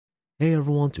Hey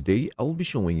everyone, today I will be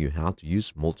showing you how to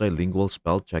use multilingual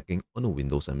spell checking on a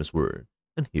Windows MS Word.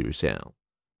 And here is how.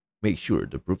 Make sure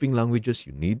the proofing languages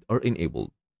you need are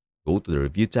enabled. Go to the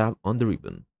Review tab on the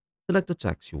ribbon. Select the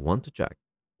text you want to check,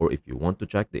 or if you want to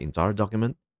check the entire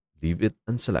document, leave it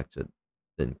unselected.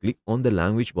 Then click on the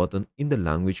Language button in the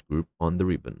Language group on the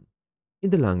ribbon. In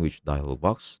the Language dialog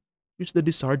box, choose the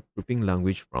desired proofing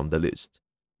language from the list.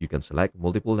 You can select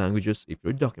multiple languages if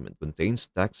your document contains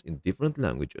text in different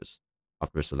languages.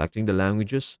 After selecting the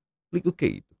languages, click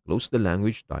OK to close the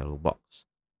Language dialog box.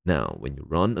 Now, when you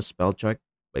run a spell check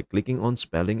by clicking on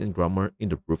Spelling and Grammar in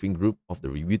the Proofing group of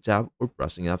the Review tab or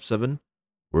pressing F7,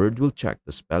 Word will check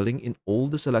the spelling in all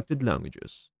the selected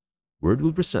languages. Word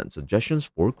will present suggestions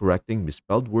for correcting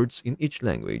misspelled words in each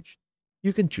language.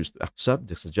 You can choose to accept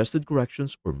the suggested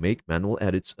corrections or make manual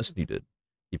edits as needed.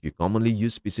 If you commonly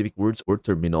use specific words or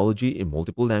terminology in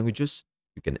multiple languages,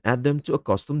 you can add them to a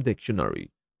custom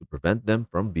dictionary to prevent them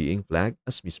from being flagged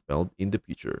as misspelled in the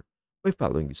future. By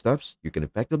following these steps, you can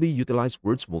effectively utilize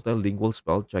Word's multilingual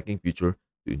spell checking feature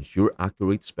to ensure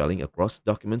accurate spelling across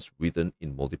documents written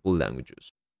in multiple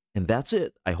languages. And that's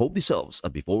it. I hope this helps.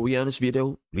 And before we end this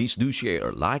video, please do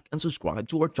share, like, and subscribe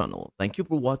to our channel. Thank you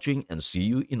for watching and see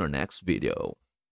you in our next video.